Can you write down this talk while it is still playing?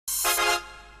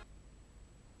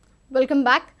Welcome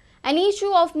back. An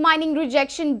issue of mining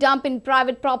rejection dump in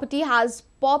private property has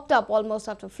popped up almost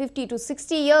after 50 to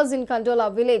 60 years in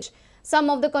Kandola village. Some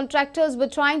of the contractors were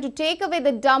trying to take away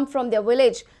the dump from their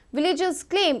village. Villagers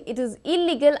claim it is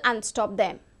illegal and stop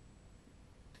them.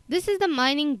 This is the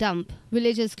mining dump.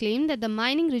 Villagers claim that the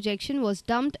mining rejection was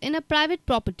dumped in a private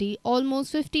property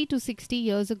almost 50 to 60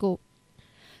 years ago.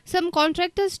 Some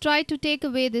contractors tried to take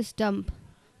away this dump.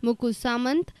 Mukul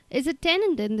Samant is a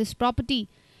tenant in this property.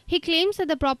 He claims that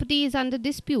the property is under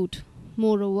dispute.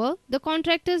 Moreover, the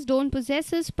contractors don't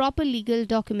possess his proper legal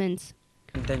documents.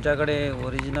 त्यांच्याकडे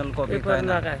original copy काय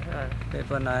ना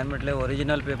paper नाही म्हटले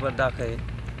original paper दाखय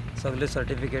सगळे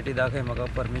सर्टिफिकेटी दाखय म्हाका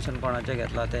permission कोणाचे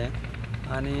घेतला ते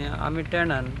आणि आमी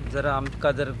टेनंट जर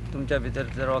आमकां जर तुमच्या भितर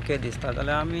जर ओके दिसता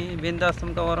जाल्यार आमी बिनधास्त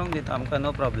तुमकां व्हरोंक दिता आमकां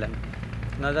नो प्रॉब्लेम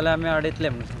नाजाल्यार आमी आडयतले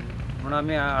म्हणून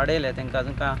आमी आडयले तांकां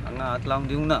अजून काय हांगा हात लावंक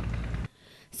दिवंक ना.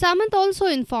 Samant also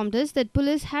informed us that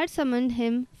police had summoned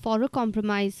him for a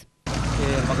compromise.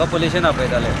 म्हाका पोलिशेन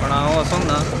आपयताले पण हांव वचोंक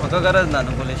ना म्हाका गरज ना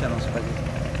न्हू पोलिशेन वचपाची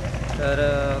तर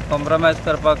कॉम्प्रोमायज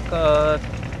करपाक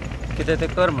कितें ते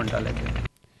कर म्हणटाले ते.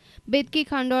 Bedki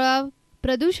Khandola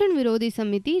Pradushan Virodhi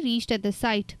Samiti reached at the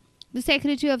site. The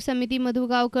secretary of Samiti Madhu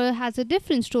Gaokar has a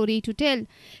different story to tell.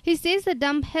 He says the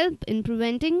dump helped in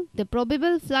preventing the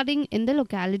probable flooding in the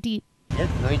locality.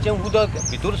 न्हंयचें उदक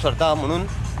भितर सरता म्हणून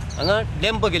हांगा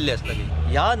damp गेल्ले आसतली.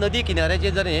 ह्या नदी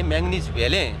किनाऱ्याचेर जर हे मॅंगनीज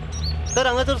व्हेलें तर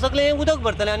हांगासर सगळें उदक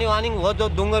भरतलें आनी हो जो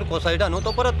दोंगर कोसळटा न्हू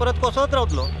तो परत परत कोसळत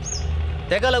रावतलो.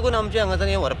 तेका लागून आमचें हांगासर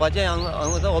हें व्हरपाचें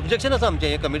हांगासर ऑब्जेक्शन आसा आमचें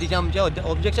हें कमिटीचें आमचें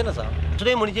ऑब्जेक्शन आसा.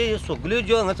 दुसरें म्हणजे सगळ्यो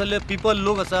ज्यो हांगासरले पिपल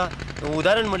लोक आसा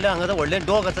उदाहरण म्हटल्यार हांगासर व्हडलें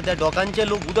डॉक आसा त्या डॉकांचे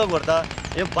लोक उदक व्हरता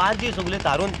हे बार्जी सगळे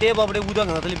तारून ते बाबडे उदक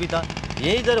हांगासरले पिता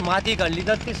हेय जर माती काडली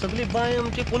जाल्यार ती सगळी बांय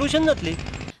आमची पोल्युशन जातली.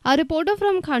 A reporter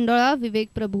from Khandola, Vivek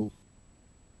Prabhu.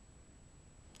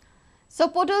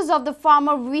 Supporters of the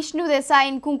farmer Vishnu Desai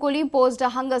in Kunkoli posed a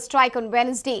hunger strike on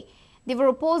Wednesday. They were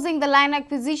opposing the land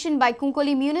acquisition by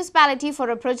Kunkoli municipality for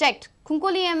a project.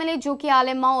 Kunkoli MLA Joki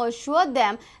Alemao assured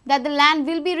them that the land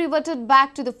will be reverted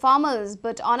back to the farmers,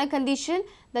 but on a condition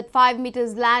that 5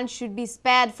 meters land should be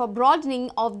spared for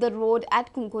broadening of the road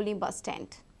at Kunkoli bus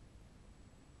stand.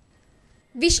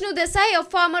 Vishnu Desai, a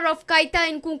farmer of Kaita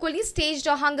in Kunkoli, staged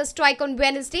a hunger strike on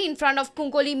Wednesday in front of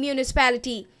Kunkoli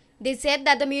municipality. They said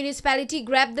that the municipality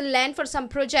grabbed the land for some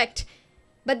project,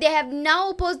 but they have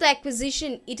now opposed the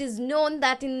acquisition. It is known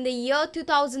that in the year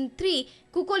 2003,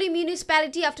 Kunkoli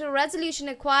municipality after a resolution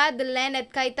acquired the land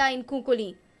at Kaita in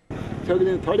Kunkoli.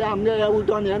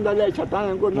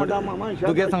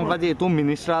 तुगे सांगपाची तूं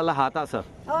मिनिस्टराला हात आसा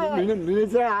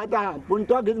minister आतां पूण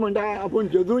तो कितें म्हणटा आपूण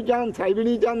जेजूच्यान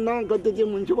सायबिणीच्यान ना करता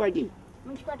म्युन्सिपाल्टी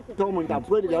तो म्हणटा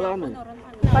पयर गेला आमी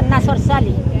 50 वर्सां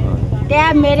जालीं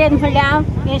त्या मेरेन म्हणल्यार हांव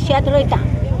हें शेत रोयता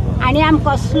आनी आमी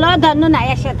कसलो धंदो ना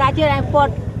ह्या शेताचेर हांवें पोट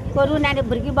करून आनी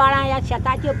भुरगीं बाळां ह्या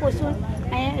शेताचेर पोसून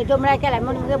हांवें दोमळ्या केला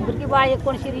म्हणून भुरगीं बाळ एक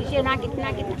कोण शिरीशे ना कितें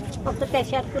ना कितें फक्त तें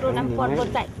शेत करून आमी पोट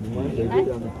करताय.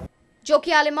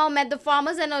 Joki Alemao met the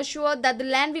farmers and assured that the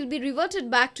land will be reverted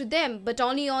back to them, but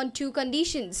only on 2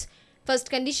 conditions.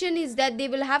 First condition is that they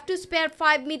will have to spare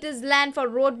 5 meters land for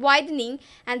road widening,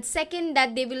 and second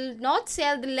that they will not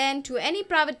sell the land to any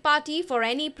private party for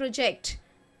any project.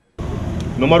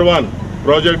 Number 1,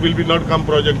 project will be not come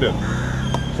project there.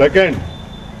 Second,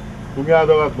 तुम्ही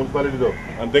आदोगात municipality दो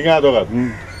आणि तेंगे आदोगात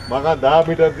म्हाका 10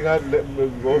 metre तिंगा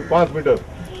 5 metre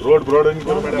road broadening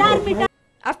करून madam.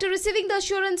 After receiving the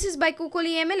assurances by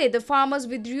Kunkoli MLA, the farmers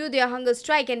withdrew their hunger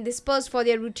strike and dispersed for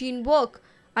their routine work.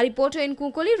 A reporter in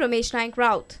Kunkoli, Ramesh Naik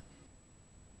Raut.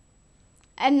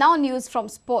 And now news from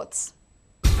sports.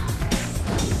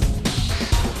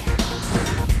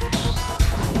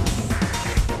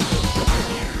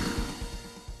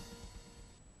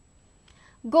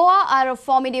 Goa are a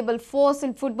formidable force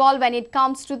in football when it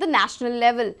comes to the national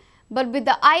level. But with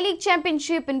the I-League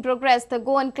Championship in progress, the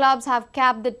Goan clubs have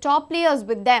capped the top players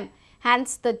with them.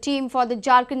 Hence, the team for the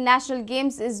Jharkhand National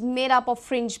Games is made up of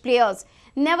fringe players.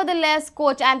 Nevertheless,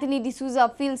 coach Anthony D'Souza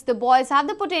feels the boys have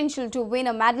the potential to win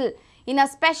a medal. In a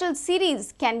special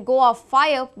series, Can Goa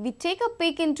Fire? We take a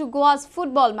peek into Goa's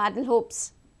football medal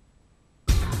hopes.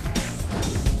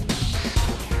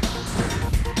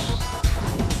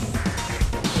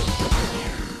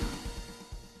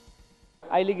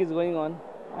 I-League is going on.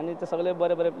 आणि ते सगळे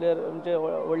बरे बरे player आमचे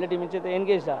व्हडले टिमीचे ते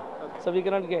engage आहा so we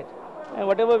cannot gate and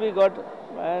what ever we got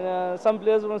and some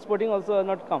players from sporting also are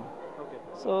not come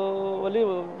so only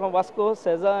from Vasco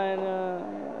Seja and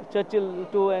Churchill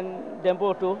 2 and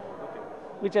Dempo 2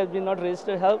 which has been not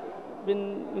registered have been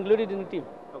included in the team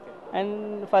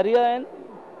and Faria and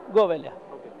Govelia.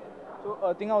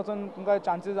 सो थिंगा वचून तुमकां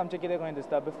chances आमचे कितें कशें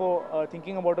दिसता before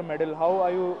thinking about a medal how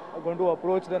are you going to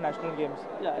approach the national games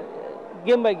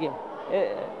Game by game.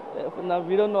 Now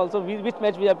we don't know also which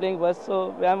match we are playing first.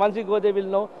 So once we go there,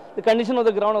 we'll know. The condition of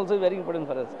the ground also is very important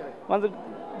for us. Once the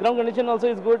ground condition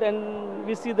also is good and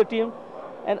we see the team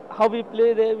and how we play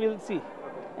there, we'll see.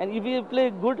 And if we play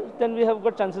good, then we have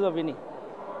got chances of winning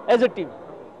as a team.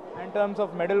 In terms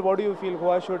of medal, what do you feel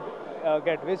Goa should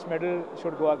get? Which medal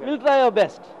should Goa get? We'll try our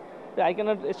best. I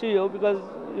cannot assure you because,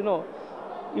 you know,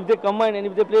 if they combine and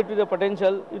if they play to their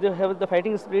potential, if they have the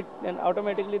fighting spirit, then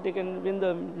automatically they can win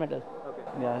the medal.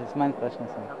 या इस्मान प्रश्न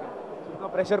sir तुका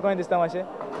pressure कशें दिसता मातशें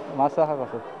मातसो आहा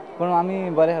कसो पूण आमी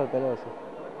बरे खेळटले अशें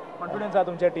कॉन्फिडन्स आहा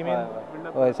तुमच्या टिमीन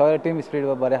हय सगळे टीम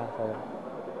स्पिरीट बरें आहा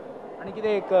सगळे आनी कितें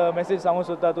एक मेसेज सांगूंक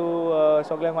सोदता तूं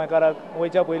सगळ्या गोंयकाराक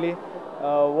वयच्या पयलीं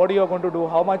what you are going to do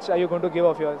how much are you going to give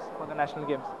of yours for the national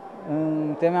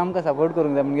games तेमी आमकां सपोर्ट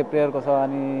करूंक जाय म्हणजे प्लेयर कसो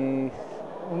आनी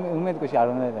उमेद कशी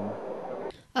हाडूंक जाय तेमी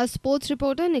A sports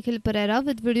reporter Nikhil Pereira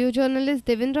with video journalist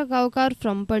Devendra Gaokar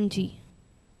from Panji.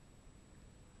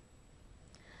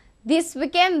 This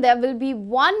weekend, there will be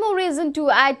one more reason to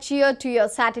add cheer to your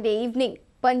Saturday evening.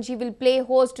 Panji will play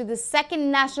host to the second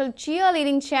National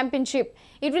Cheerleading Championship.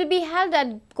 It will be held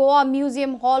at Goa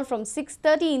Museum Hall from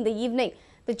 6:30 in the evening.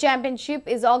 The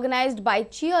championship is organized by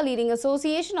Cheerleading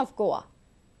Association of Goa.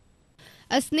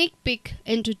 A sneak peek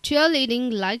into cheerleading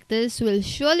like this will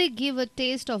surely give a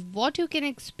taste of what you can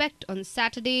expect on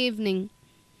Saturday evening.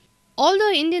 Although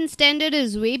Indian standard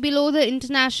is way below the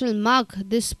international mark,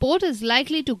 this sport is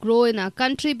likely to grow in our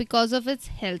country because of its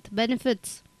health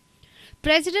benefits.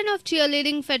 President of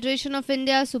Cheerleading Federation of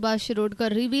India, Subhash Shirodkar,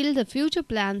 revealed the future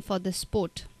plan for this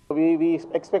sport. We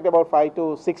expect about 5 to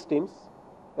 6 teams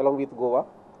along with Goa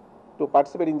to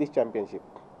participate in this championship.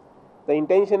 The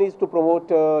intention is to promote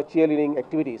cheerleading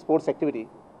activity, sports activity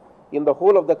in the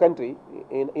whole of the country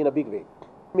in a big way.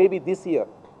 Maybe this year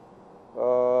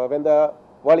when the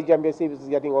World Championship is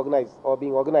getting organized or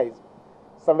being organized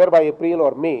somewhere by April or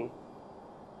May,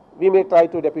 we may try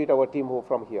to depute our team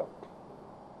from here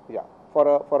for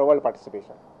a world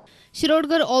participation.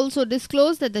 Shirodkar also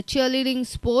disclosed that the cheerleading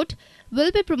sport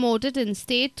will be promoted in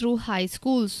state through high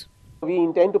schools. We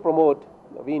intend to promote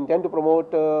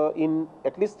in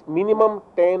at least minimum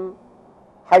 10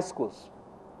 high schools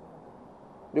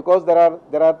because there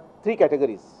are 3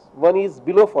 categories. One is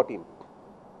below 14.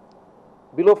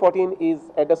 Below 14 is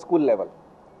at the school level.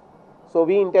 So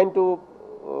we intend to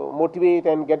motivate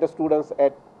and get the students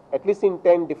at least in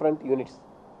 10 different units.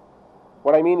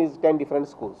 What I mean is 10 different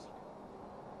schools.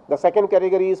 The second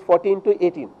category is 14 to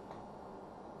 18.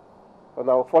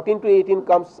 Now 14 to 18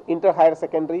 comes inter higher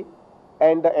secondary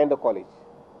and the college.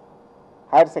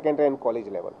 Higher secondary and college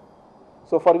level.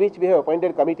 So for which we have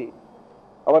appointed committee.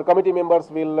 Our committee members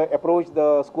will approach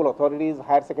the school authorities,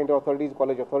 higher secondary authorities,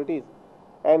 college authorities,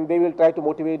 and they will try to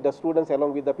motivate the students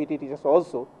along with the PT teachers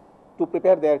also to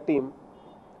prepare their team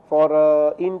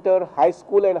for inter high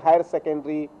school and higher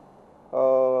secondary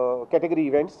category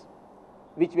events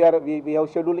which we have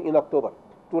scheduled in October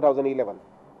 2011.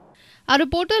 Our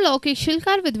reporter Lokesh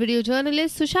Shilkar with video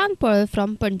journalist Sushant Pearl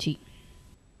from Panji.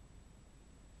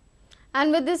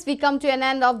 And with this, we come to an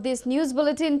end of this news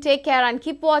bulletin. Take care and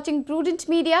keep watching Prudent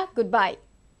Media. Goodbye.